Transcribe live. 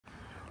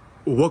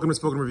Welcome to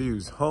Spoken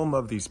Reviews, home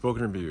of the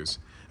Spoken Reviews.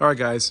 All right,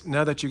 guys,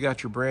 now that you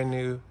got your brand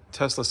new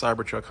Tesla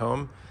Cybertruck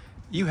home,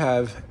 you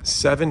have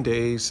 7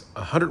 days,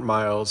 100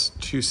 miles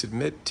to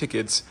submit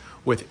tickets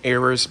with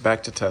errors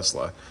back to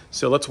Tesla.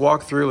 So let's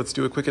walk through, let's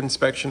do a quick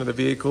inspection of the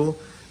vehicle.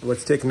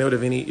 Let's take note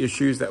of any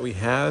issues that we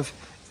have.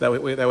 That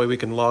way we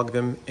can log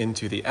them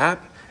into the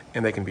app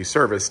and they can be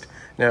serviced.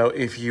 Now,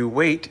 if you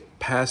wait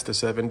past the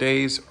 7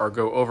 days or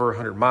go over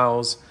 100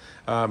 miles,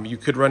 you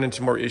could run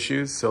into more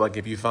issues. So like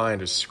if you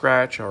find a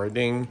scratch or a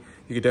ding,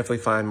 you could definitely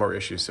find more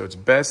issues. So it's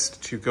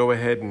best to go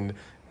ahead and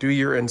do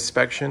your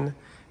inspection,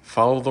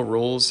 follow the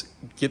rules,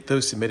 get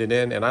those submitted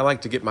in. And I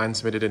like to get mine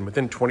submitted in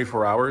within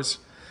 24 hours.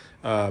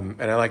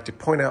 And I like to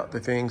point out the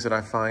things that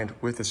I find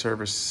with the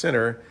service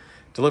center,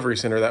 delivery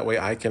center. That way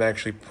I can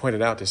actually point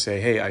it out to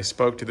say, hey, I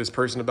spoke to this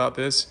person about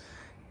this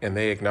and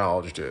they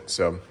acknowledged it.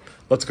 So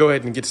let's go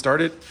ahead and get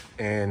started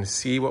and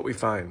see what we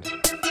find.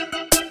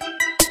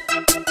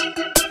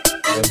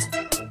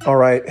 All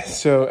right,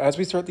 so as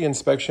we start the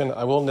inspection,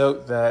 I will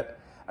note that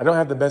I don't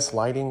have the best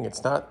lighting.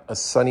 It's not a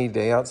sunny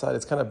day outside.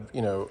 It's kind of,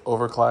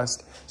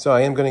 overcast. So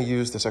I am going to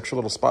use this extra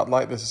little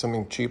spotlight. This is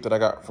something cheap that I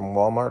got from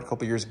Walmart a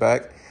couple years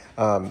back.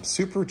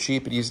 Super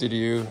cheap and easy to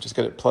do. Just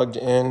get it plugged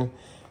in,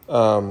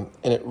 and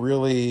it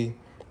really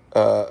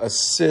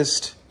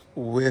assists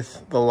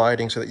with the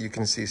lighting so that you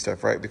can see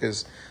stuff, right?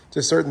 Because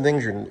just certain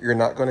things you're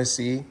not going to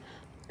see.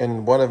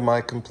 And one of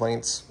my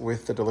complaints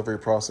with the delivery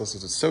process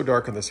is it's so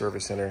dark in the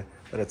service center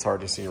that it's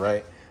hard to see,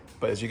 right?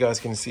 But as you guys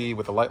can see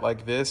with a light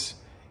like this,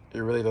 it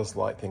really does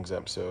light things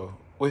up. So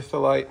with the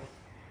light,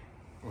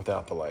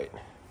 without the light,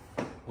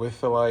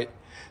 with the light,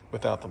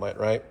 without the light,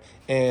 right?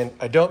 And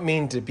I don't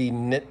mean to be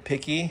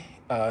nitpicky.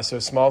 So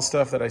small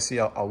stuff that I see,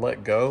 I'll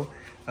let go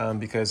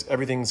because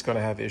everything's gonna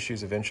have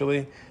issues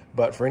eventually.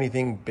 But for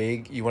anything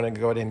big, you wanna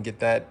go ahead and get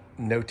that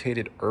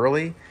notated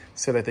early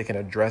so that they can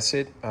address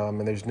it.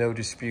 And there's no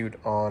dispute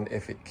on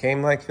if it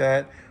came like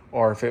that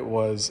or if it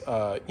was,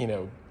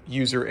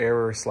 user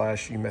error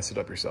 / you messed it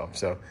up yourself.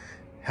 So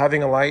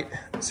having a light,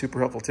 super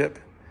helpful tip,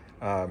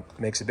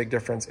 makes a big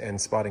difference in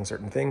spotting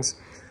certain things.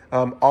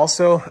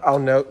 Also, I'll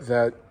note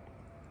that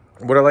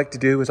what I like to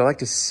do is I like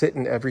to sit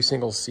in every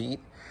single seat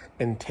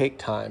and take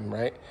time,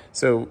 right?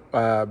 So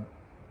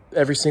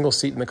every single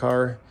seat in the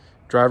car,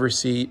 driver's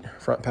seat,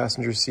 front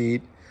passenger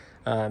seat,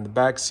 the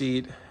back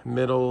seat,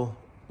 middle,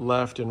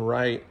 left, and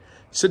right.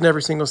 Sit in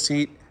every single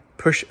seat,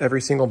 push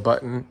every single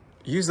button,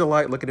 use the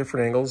light, look at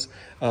different angles.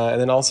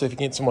 And then also if you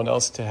get someone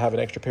else to have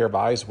an extra pair of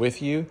eyes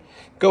with you,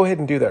 go ahead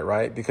and do that,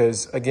 right?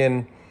 Because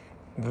again,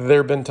 there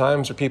have been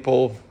times where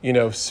people,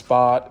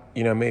 spot,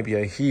 maybe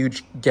a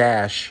huge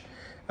gash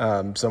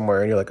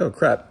somewhere and you're like, oh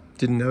crap,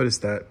 didn't notice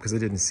that because I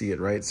didn't see it,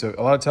 right? So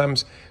a lot of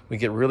times we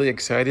get really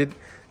excited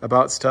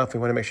about stuff.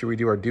 We want to make sure we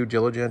do our due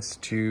diligence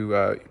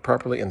to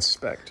properly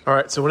inspect. All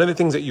right, so one of the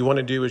things that you want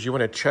to do is you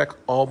want to check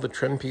all the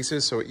trim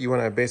pieces. So you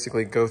want to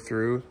basically go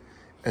through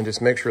and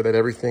just make sure that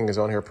everything is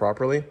on here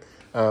properly.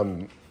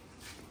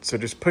 So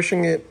just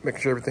pushing it,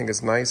 making sure everything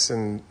is nice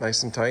and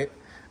tight.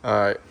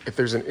 If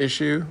there's an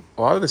issue,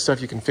 a lot of the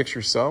stuff you can fix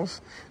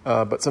yourself,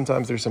 but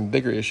sometimes there's some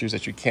bigger issues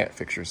that you can't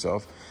fix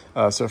yourself.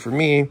 So for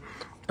me,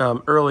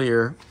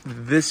 earlier,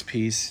 this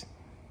piece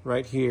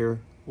right here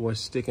was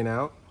sticking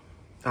out.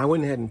 I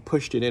went ahead and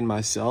pushed it in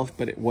myself,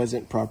 but it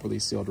wasn't properly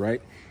sealed,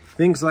 right?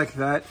 Things like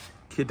that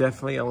could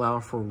definitely allow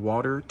for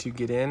water to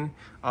get in.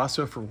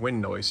 Also for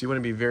wind noise. So you want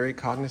to be very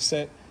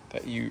cognizant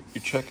that you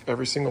check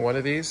every single one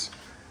of these.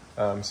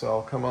 So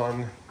I'll come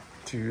on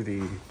to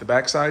the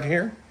back side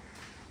here.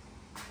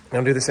 And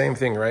I'll do the same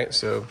thing, right?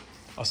 So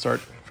I'll start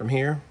from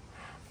here.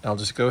 I'll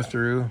just go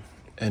through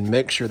and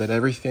make sure that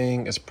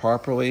everything is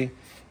properly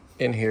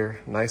in here,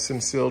 nice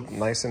and sealed,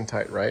 nice and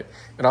tight, right?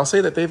 And I'll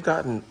say that they've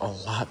gotten a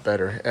lot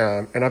better.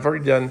 And I've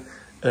already done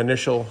an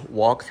initial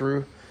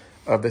walkthrough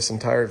of this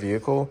entire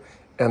vehicle.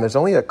 And there's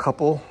only a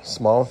couple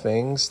small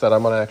things that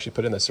I'm gonna actually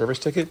put in the service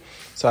ticket.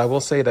 So I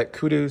will say that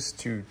kudos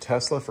to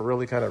Tesla for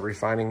really kind of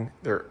refining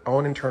their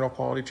own internal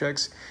quality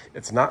checks.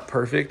 It's not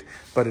perfect,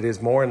 but it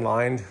is more in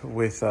line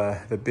with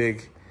the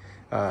big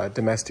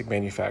domestic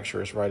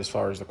manufacturers, right, as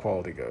far as the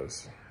quality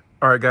goes.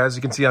 All right, guys,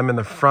 you can see I'm in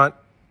the front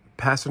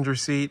passenger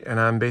seat and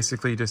I'm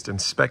basically just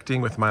inspecting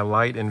with my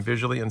light and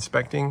visually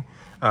inspecting,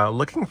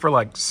 looking for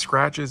like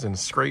scratches and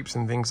scrapes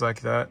and things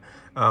like that.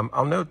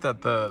 I'll note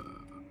that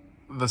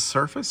the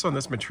surface on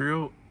this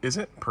material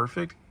isn't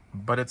perfect,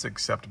 but it's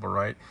acceptable,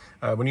 right?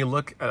 When you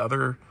look at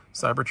other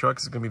Cybertrucks,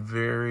 it's gonna be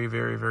very,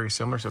 very, very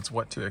similar, so it's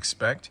what to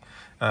expect.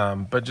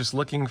 But just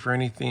looking for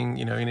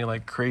anything, any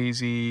like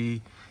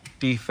crazy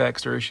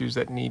defects or issues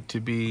that need to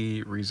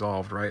be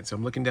resolved, right? So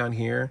I'm looking down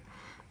here,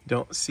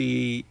 don't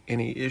see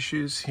any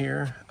issues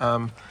here.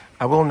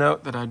 I will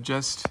note that I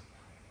just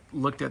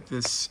looked at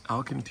this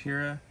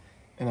Alcantara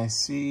and I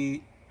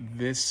see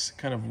this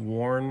kind of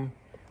worn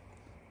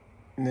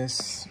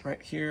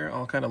right here.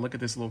 I'll kind of look at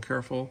this a little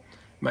careful.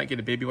 Might get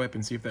a baby wipe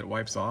and see if that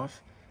wipes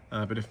off.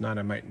 But if not,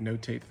 I might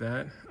notate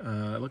that.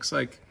 It looks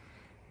like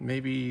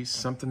maybe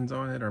something's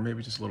on it or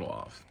maybe just a little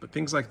off. But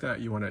things like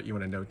that you wanna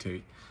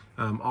notate.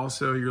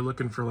 Also, you're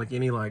looking for like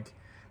any like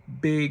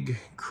big,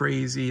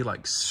 crazy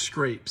like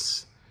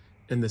scrapes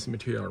in this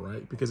material,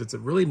 right? Because it's a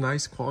really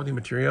nice quality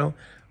material,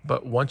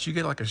 but once you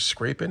get like a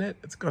scrape in it,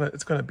 it's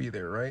gonna be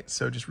there, right?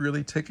 So just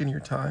really taking your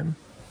time,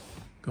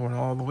 going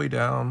all the way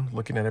down,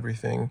 looking at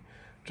everything,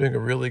 doing a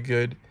really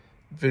good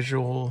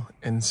visual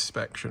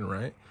inspection,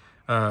 right?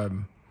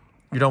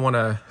 You don't want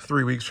to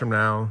 3 weeks from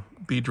now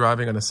be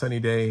driving on a sunny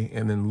day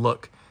and then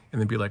look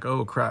and then be like,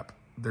 oh crap,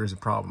 there's a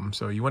problem.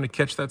 So you want to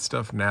catch that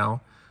stuff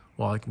now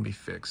while it can be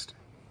fixed.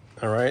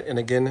 All right, and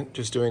again,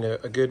 just doing a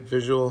good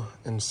visual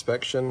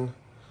inspection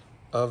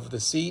of the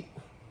seat.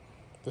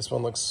 This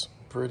one looks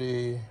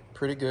pretty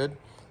good.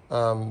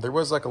 There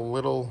was like a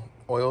little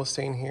oil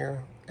stain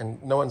here,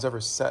 and no one's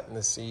ever sat in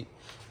the seat.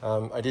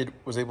 I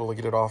was able to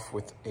get it off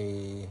with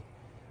a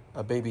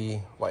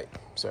baby wipe,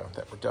 so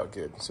that worked out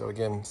good. So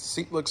again,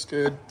 seat looks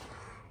good,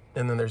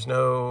 and then there's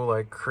no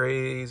like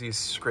crazy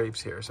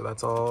scrapes here, so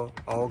that's all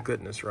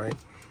goodness, right?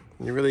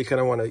 And you really kind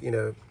of want to, you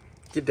know,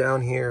 get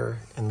down here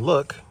and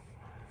look,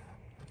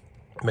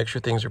 make sure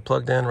things are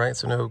plugged in, right?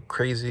 So no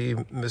crazy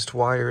missed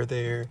wire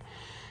there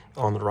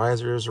on the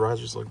risers. The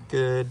risers look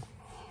good.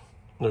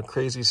 No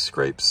crazy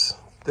scrapes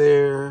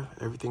there.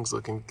 Everything's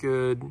looking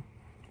good.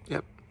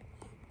 Yep.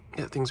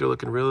 Yeah, things are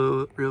looking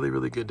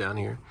really good down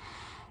here.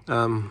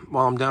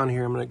 While I'm down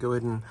here, I'm going to go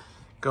ahead and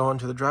go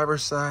onto the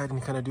driver's side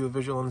and kind of do a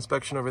visual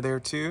inspection over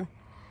there too.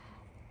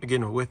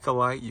 Again, with the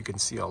light, you can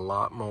see a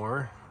lot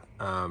more.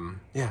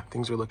 Yeah,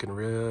 things are looking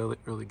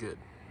really good.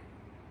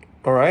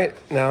 All right,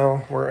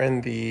 now we're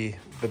in the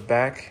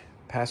back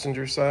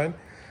passenger side.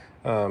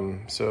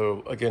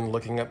 So again,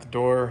 looking at the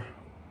door,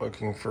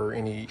 looking for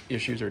any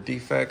issues or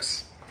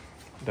defects.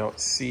 Don't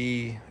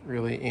see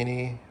really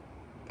any.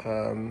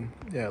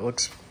 Yeah, it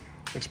looks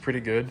pretty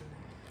good.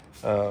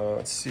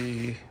 Let's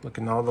see,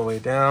 looking all the way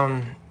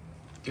down,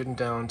 getting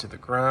down to the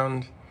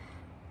ground.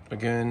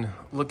 Again,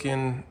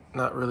 looking,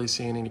 not really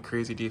seeing any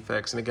crazy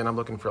defects. And again, I'm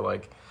looking for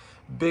like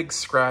big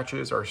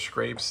scratches or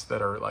scrapes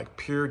that are like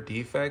pure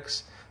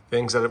defects,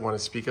 things that I want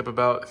to speak up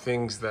about,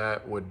 things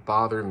that would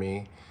bother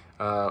me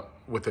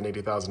with an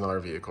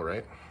 $80,000 vehicle,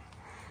 right?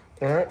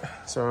 All right,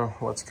 so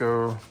let's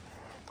go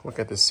look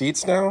at the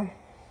seats now.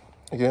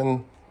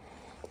 Again,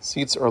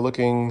 seats are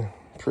looking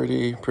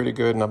pretty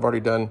good, and I've already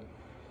done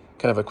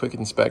kind of a quick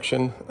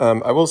inspection.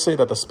 I will say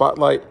that the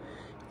spotlight,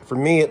 for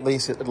me at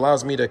least, it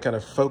allows me to kind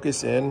of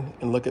focus in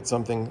and look at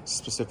something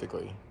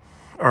specifically.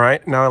 All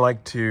right, now I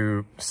like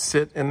to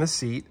sit in the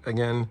seat.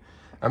 Again,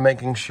 I'm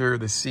making sure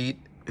the seat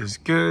is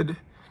good.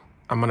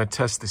 I'm gonna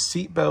test the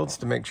seat belts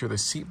to make sure the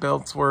seat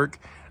belts work.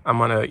 I'm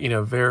gonna, you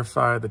know,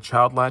 verify the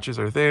child latches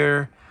are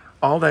there,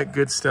 all that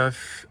good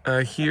stuff.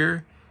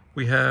 Here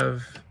we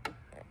have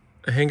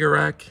a hanger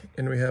rack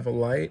and we have a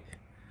light.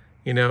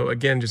 You know,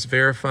 again, just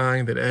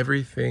verifying that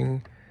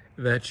everything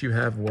that you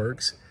have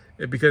works.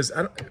 Because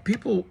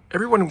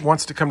everyone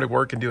wants to come to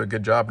work and do a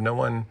good job. No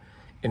one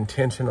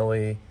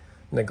intentionally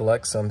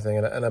neglects something.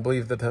 And I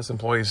believe that Tesla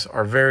employees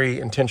are very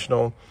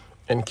intentional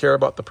and care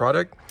about the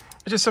product.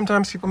 It's just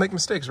sometimes people make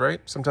mistakes, right?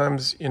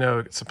 Sometimes, you know,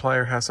 a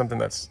supplier has something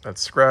that's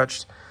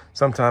scratched.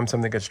 Sometimes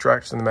something gets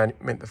scratched in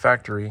the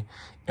factory.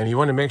 And you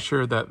want to make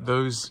sure that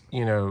those,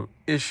 you know,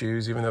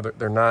 issues, even though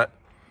they're not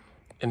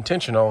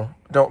intentional,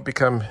 don't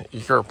become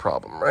your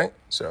problem, right?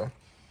 So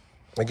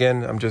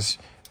again, I'm just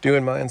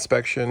doing my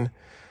inspection,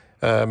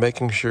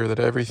 making sure that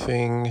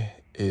everything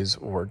is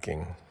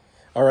working.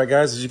 All right,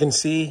 guys, as you can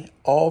see,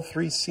 all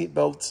 3 seat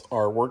belts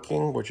are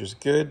working, which is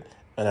good.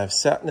 And I've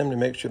sat in them to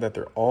make sure that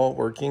they're all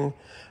working.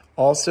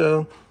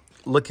 Also,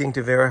 looking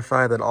to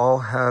verify that all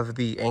have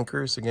the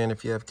anchors. Again,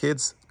 if you have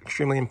kids,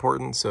 extremely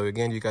important. So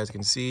again, you guys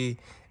can see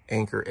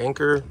anchor.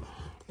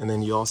 And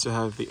then you also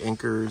have the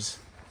anchors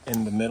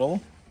in the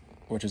middle,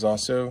 which is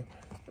also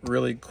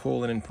really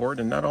cool and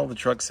important. And not all the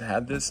trucks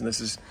had this, and this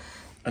is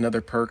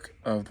another perk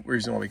of the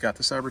reason why we got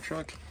the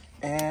Cybertruck.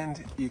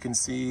 And you can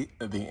see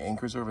the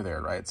anchors over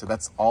there, right? So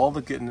that's all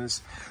the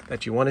goodness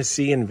that you want to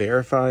see and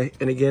verify.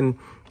 And again,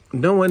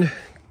 no one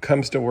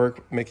comes to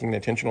work making an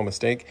intentional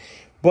mistake,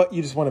 but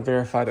you just want to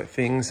verify that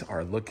things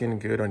are looking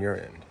good on your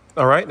end.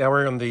 All right, now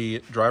we're on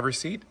the driver's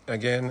seat.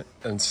 Again,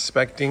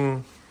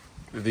 inspecting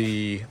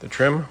the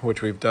trim,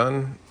 which we've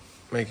done,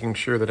 making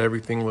sure that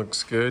everything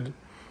looks good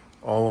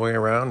all the way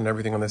around, and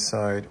everything on this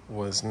side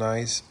was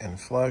nice and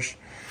flush.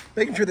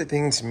 Making sure that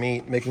things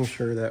meet, making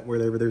sure that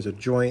wherever there's a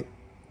joint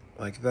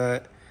like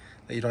that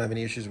you don't have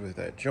any issues with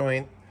that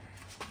joint.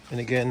 And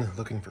again,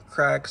 looking for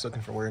cracks,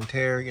 looking for wear and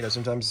tear. You know,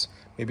 sometimes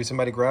maybe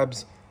somebody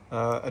grabs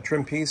a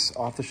trim piece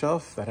off the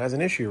shelf that has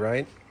an issue,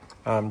 right?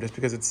 Just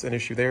because it's an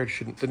issue there,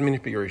 doesn't mean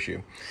it's your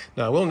issue.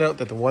 Now, I will note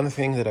that the one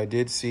thing that I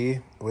did see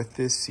with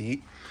this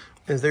seat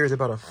is there's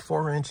about a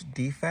 4-inch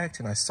defect,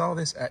 and I saw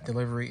this at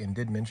delivery and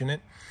did mention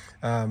it.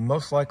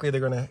 Most likely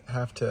they're gonna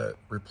have to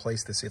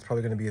replace the seat. It's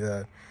probably gonna be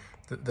the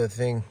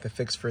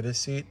fix for this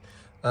seat.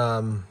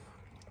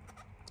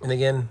 And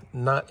again,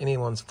 not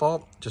anyone's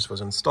fault, just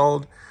was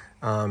installed.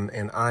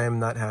 And I am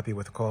not happy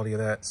with the quality of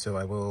that, so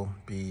I will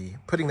be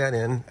putting that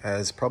in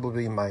as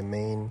probably my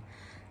main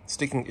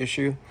sticking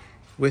issue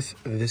with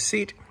this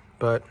seat.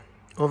 But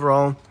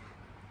overall,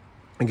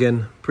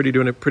 Again,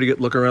 doing a pretty good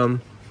look around.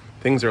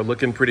 Things are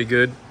looking pretty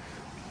good.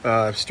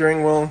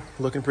 Steering wheel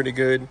looking pretty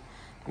good.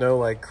 No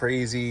like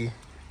crazy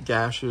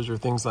gashes or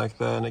things like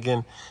that. And again,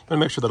 I'm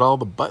gonna make sure that all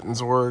the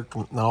buttons work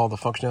and all the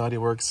functionality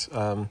works.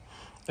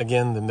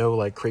 Again, the no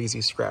like crazy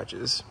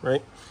scratches,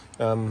 right?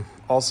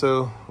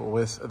 Also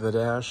with the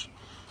dash,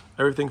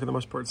 everything for the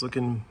most part is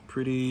looking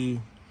pretty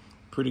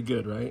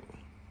good, right?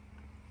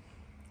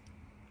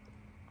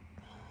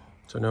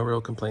 So no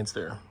real complaints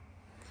there.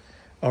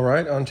 All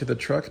right, onto the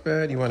truck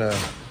bed. You wanna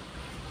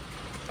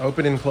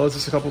open and close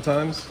this a couple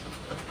times.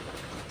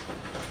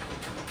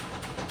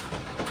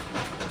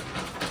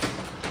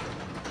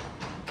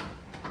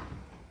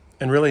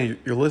 And really,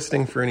 you're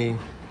listening for any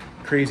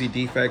crazy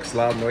defects,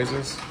 loud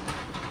noises.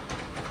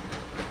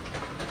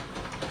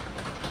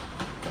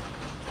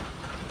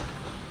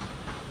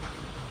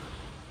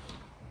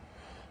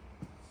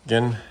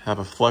 Again, have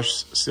a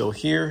flush seal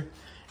here,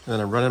 and then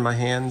I'm running my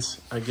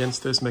hands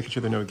against this, making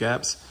sure there are no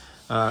gaps.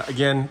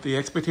 Again, the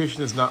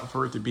expectation is not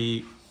for it to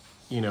be,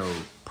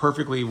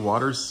 perfectly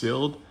water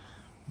sealed,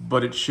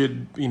 but it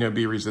should,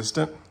 be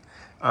resistant.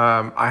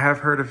 I have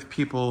heard of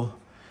people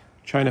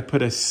trying to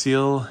put a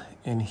seal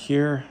in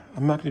here.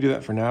 I'm not gonna do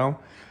that for now,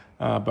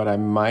 but I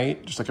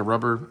might, just like a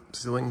rubber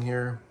sealing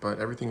here, but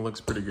everything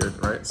looks pretty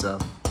good, right? So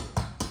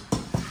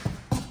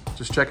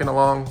just checking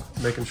along,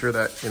 making sure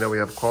that, we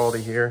have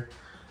quality here.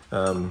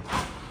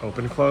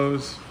 Open,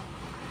 close.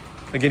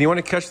 Again, you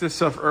wanna catch this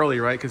stuff early,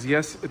 right? Because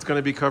yes, it's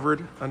gonna be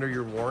covered under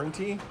your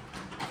warranty,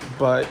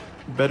 but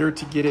better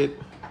to get it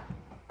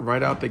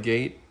right out the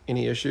gate,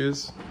 any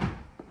issues,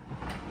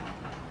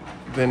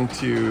 than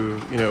to,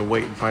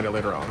 wait and find it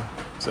later on.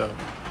 So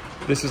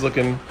this is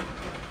looking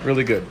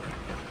really good.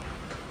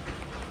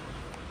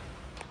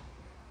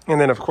 And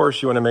then of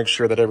course you want to make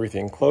sure that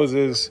everything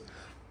closes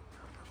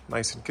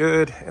nice and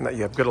good and that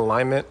you have good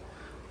alignment.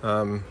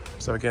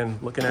 So again,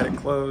 looking at it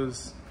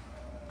close,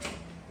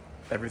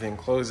 everything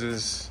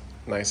closes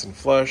nice and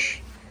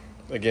flush.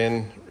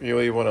 Again,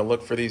 really want to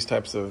look for these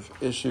types of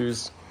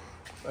issues.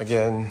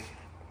 Again,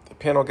 the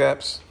panel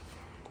gaps,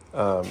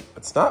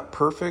 it's not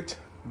perfect,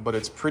 but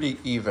it's pretty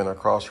even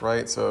across,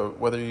 right? So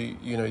whether you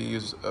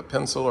use a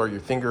pencil or your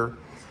finger,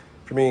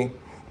 for me,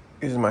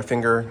 using my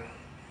finger,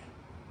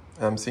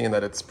 I'm seeing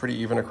that it's pretty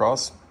even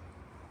across.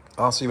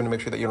 Also, you want to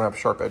make sure that you don't have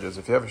sharp edges.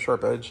 If you have a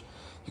sharp edge,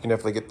 you can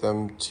definitely get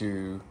them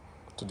to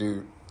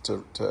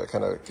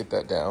kind of get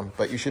that down.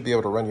 But you should be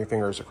able to run your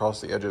fingers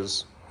across the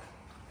edges.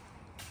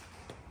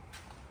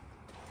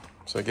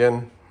 So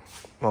again,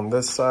 on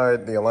this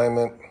side, the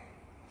alignment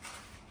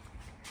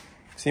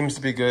seems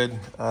to be good.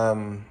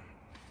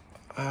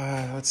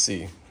 Let's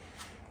see,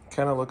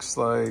 kind of looks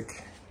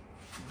like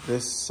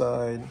this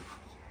side.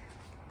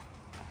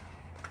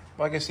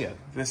 Well, I guess, yeah,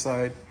 this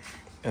side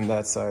and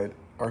that side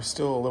are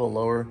still a little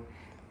lower.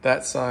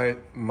 That side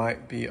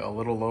might be a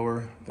little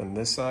lower than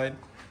this side.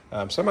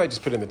 So I might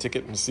just put in the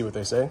ticket and see what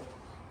they say.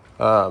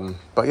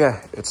 But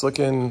yeah, it's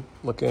looking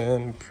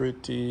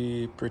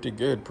pretty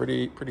good,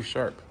 pretty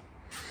sharp.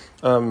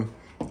 On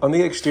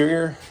the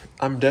exterior,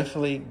 I'm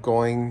definitely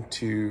going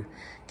to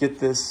get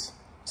this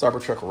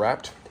Cybertruck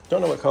wrapped.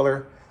 Don't know what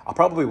color. I'll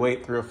probably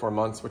wait 3 or 4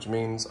 months, which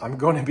means I'm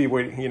going to be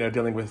waiting,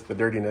 dealing with the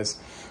dirtiness.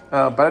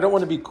 But I don't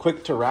want to be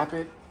quick to wrap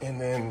it and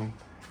then,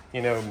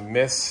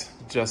 miss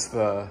just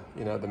the,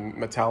 the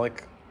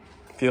metallic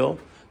feel.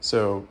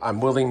 So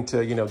I'm willing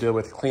to, deal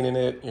with cleaning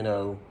it,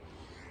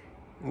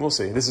 we'll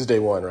see. This is day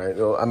one, right?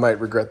 I might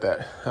regret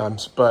that.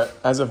 But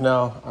as of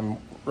now, I'm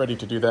ready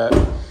to do that.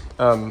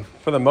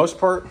 For the most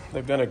part,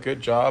 they've done a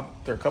good job.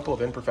 There are a couple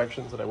of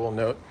imperfections that I will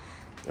note.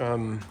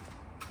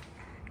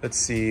 Let's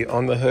see,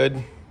 on the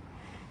hood,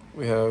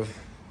 we have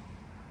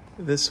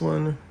this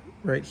one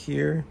right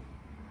here.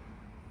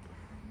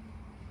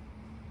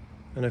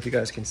 I don't know if you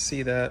guys can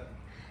see that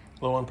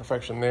little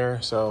imperfection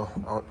there, so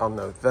I'll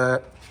note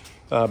that.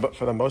 But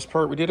for the most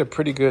part, we did a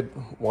pretty good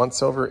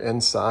once over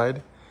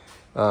inside,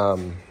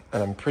 and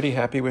I'm pretty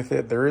happy with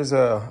it. There is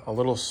a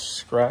little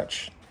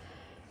scratch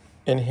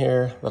in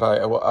here that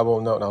I will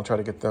note, and I'll try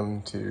to get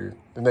them to,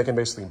 and they can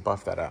basically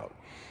buff that out.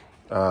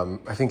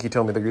 I think he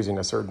told me they're using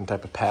a certain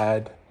type of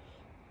pad,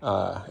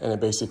 and it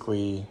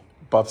basically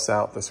buffs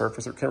out the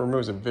surface. It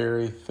removes a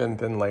very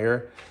thin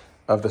layer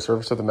of the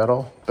surface of the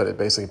metal, but it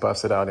basically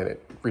buffs it out and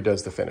it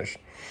redoes the finish.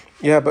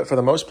 Yeah, but for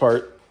the most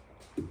part,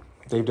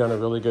 they've done a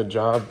really good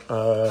job.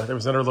 There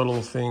was another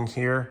little thing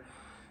here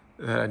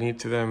that I need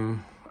to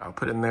them, I'll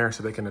put in there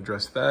so they can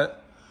address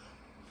that.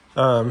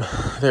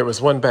 There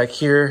was one back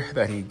here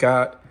that he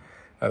got,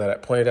 that I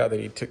pointed out that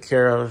he took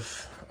care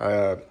of.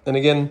 And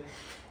again,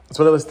 it's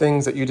one of those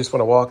things that you just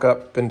want to walk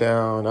up and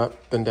down,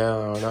 up and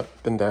down,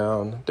 up and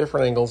down,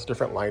 different angles,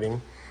 different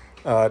lighting,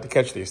 to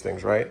catch these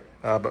things, right?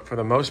 But for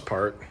the most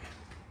part,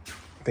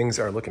 things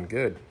are looking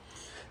good.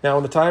 Now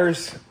on the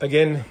tires,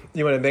 again,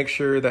 you want to make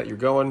sure that you're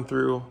going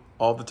through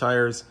all the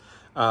tires.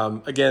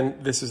 Again,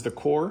 this is the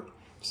core.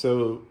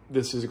 So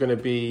this is going to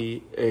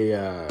be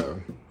a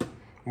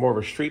more of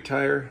a street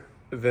tire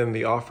than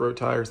the off-road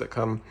tires that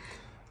come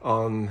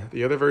on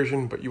the other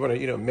version. But you want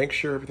to, make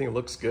sure everything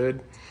looks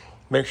good.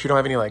 Make sure you don't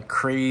have any like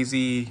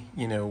crazy,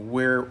 you know,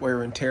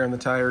 wear and tear on the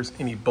tires,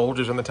 any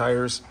bulges on the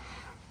tires.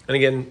 And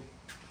again,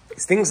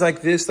 it's things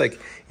like this, like,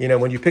 you know,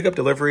 when you pick up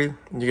delivery,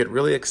 you get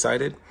really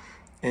excited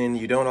and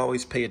you don't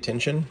always pay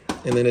attention.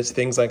 And then it's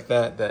things like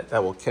that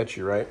will catch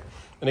you, right?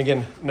 And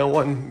again, no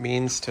one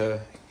means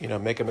to, you know,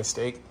 make a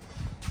mistake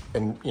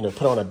and, you know,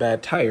 put on a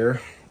bad tire,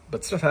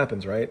 but stuff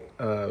happens, right?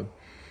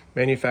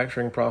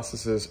 Manufacturing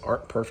processes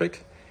aren't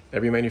perfect.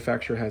 Every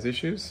manufacturer has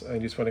issues. I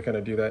just want to kind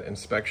of do that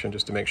inspection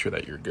just to make sure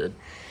that you're good.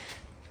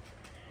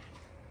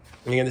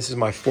 And again, this is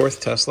my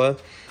 4th Tesla.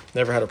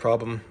 Never had a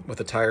problem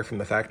with a tire from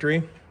the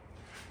factory.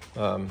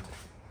 And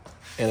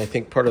I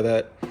think part of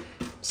that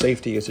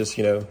safety is just,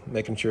 you know,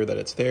 making sure that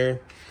it's there.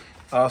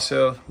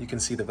 Also, you can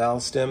see the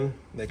valve stem,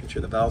 making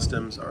sure the valve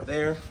stems are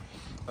there.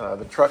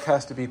 The truck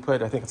has to be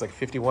put, I think it's like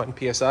 51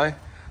 PSI.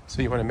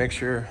 So you want to make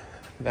sure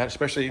that,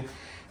 especially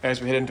as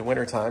we head into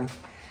winter time,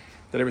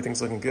 that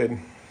everything's looking good.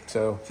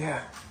 So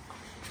yeah,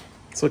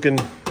 it's looking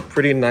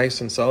pretty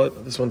nice and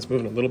solid. This one's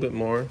moving a little bit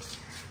more,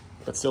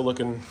 but still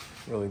looking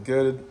really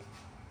good.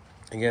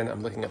 Again,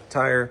 I'm looking at the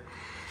tire.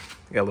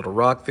 Got a little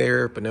rock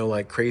there, but no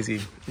like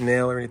crazy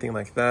nail or anything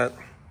like that.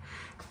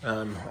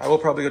 I will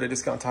probably go to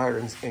Discount Tire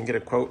and get a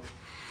quote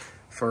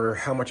for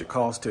how much it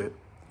costs to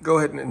go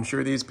ahead and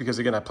insure these, because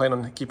again, I plan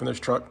on keeping this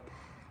truck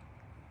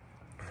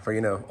for,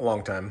 you know, a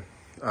long time.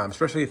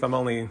 Especially if I'm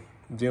only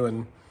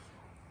doing,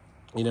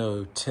 you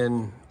know,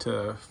 10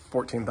 to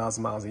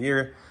 14,000 miles a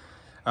year.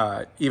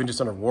 Even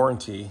just under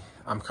warranty,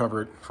 I'm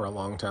covered for a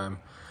long time.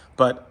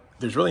 But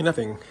there's really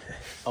nothing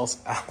else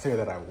out there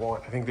that I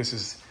want. I think this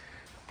is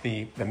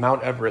the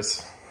Mount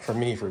Everest for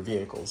me for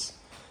vehicles.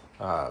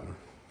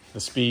 The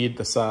speed,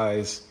 the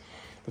size,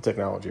 the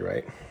technology,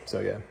 right? So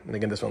yeah, and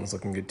again, this one's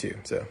looking good too.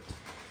 So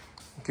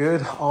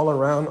good all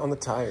around on the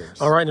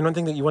tires. All right, and one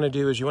thing that you want to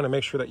do is you want to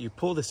make sure that you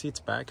pull the seats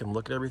back and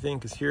look at everything,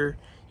 because here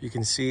you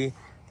can see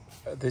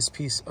this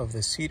piece of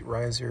the seat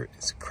riser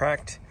is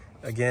cracked.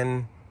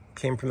 Again,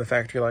 came from the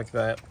factory like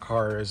that.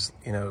 Car is,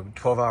 you know,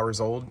 12 hours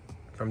old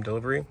from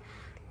delivery,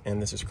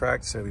 and this is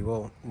cracked. So we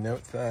will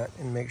note that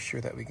and make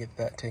sure that we get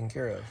that taken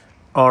care of.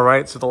 All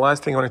right, so the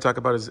last thing I want to talk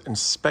about is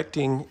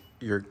inspecting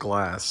your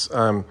glass.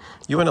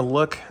 You want to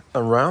look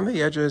around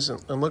the edges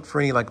and look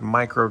for any like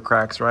micro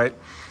cracks, right?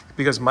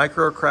 Because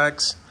micro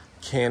cracks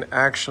can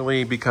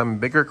actually become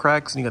bigger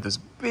cracks, and you got this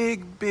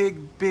big,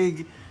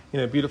 you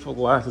know, beautiful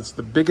glass. It's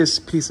the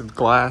biggest piece of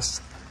glass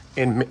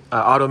in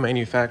auto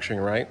manufacturing,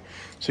 right?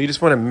 So you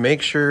just want to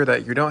make sure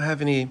that you don't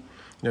have any, you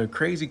know,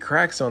 crazy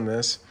cracks on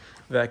this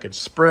that could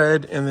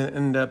spread and then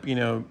end up, you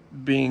know,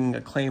 being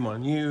a claim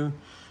on you,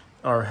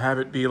 or have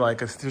it be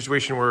like a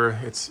situation where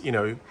it's, you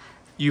know,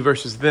 you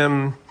versus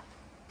them.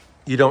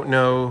 You don't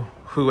know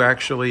who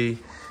actually,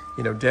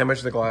 you know,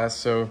 damaged the glass.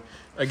 So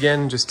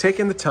again, just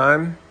taking the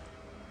time,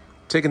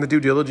 taking the due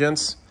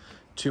diligence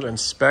to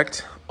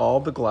inspect all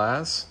the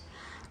glass,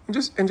 and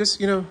just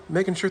you know,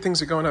 making sure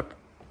things are going up.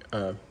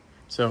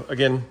 So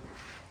again,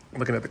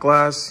 looking at the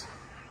glass,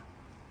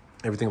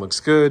 everything looks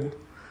good,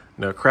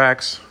 no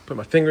cracks. Put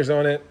my fingers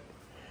on it,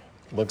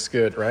 looks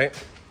good, right?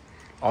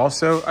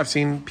 Also, I've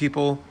seen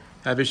people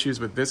have issues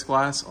with this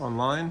glass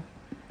online.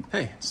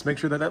 Hey, just make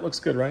sure that that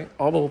looks good, right?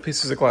 All the little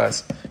pieces of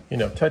glass, you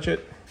know, touch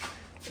it,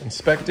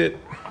 inspect it,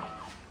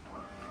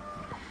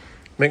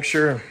 make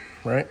sure,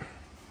 right?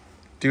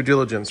 Due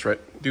diligence, right?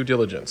 Due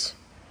diligence.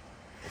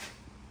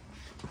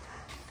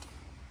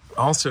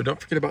 Also, don't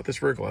forget about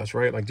this rear glass,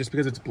 right? Like, just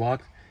because it's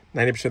blocked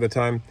 90% of the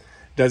time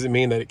doesn't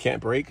mean that it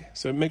can't break.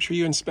 So make sure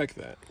you inspect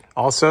that.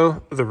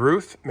 Also, the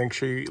roof, make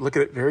sure you look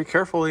at it very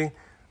carefully.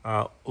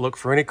 Look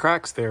for any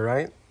cracks there,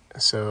 right?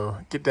 So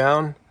get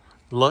down,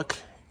 look,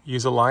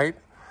 use a light,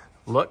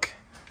 look.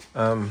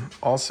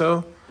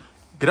 Also,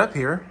 get up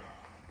here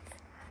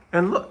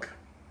and look,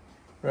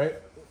 right?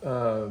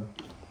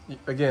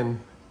 Again,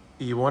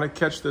 you want to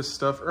catch this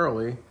stuff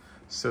early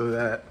so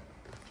that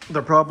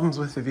the problems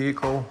with the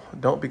vehicle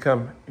don't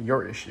become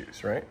your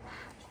issues, right?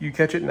 You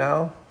catch it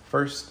now,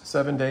 first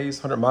 7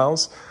 days, 100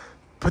 miles,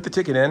 put the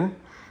ticket in,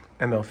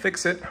 and they'll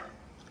fix it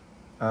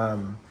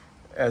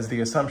as the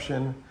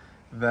assumption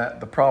that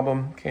the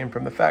problem came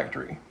from the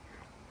factory.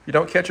 If you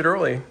don't catch it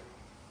early,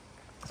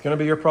 it's gonna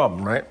be your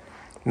problem, right?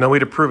 No way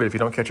to prove it if you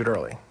don't catch it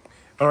early.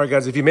 All right,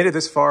 guys, if you made it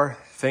this far,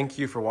 thank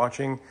you for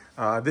watching.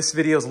 This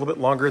video is a little bit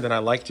longer than I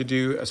like to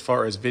do as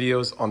far as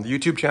videos on the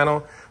YouTube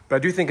channel, but I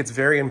do think it's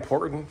very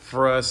important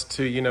for us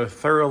to, you know,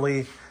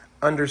 thoroughly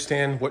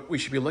understand what we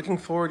should be looking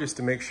for, just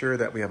to make sure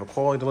that we have a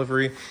quality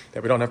delivery,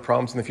 that we don't have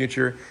problems in the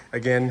future.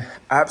 Again,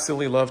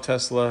 absolutely love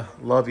Tesla,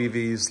 love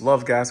EVs,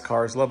 love gas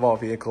cars, love all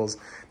vehicles.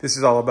 This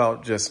is all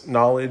about just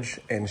knowledge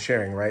and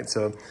sharing, right?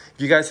 So if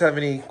you guys have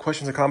any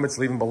questions or comments,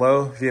 leave them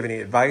below. If you have any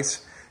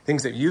advice,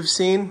 things that you've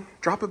seen,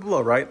 drop it below,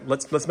 right?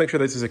 Let's make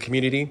sure this is a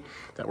community,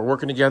 that we're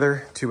working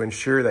together to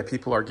ensure that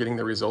people are getting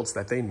the results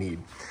that they need.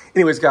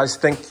 Anyways, guys,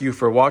 thank you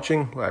for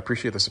watching. I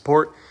appreciate the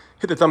support.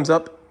 Hit the thumbs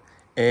up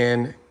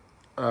and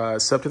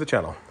sub to the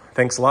channel.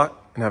 Thanks a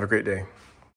lot and have a great day.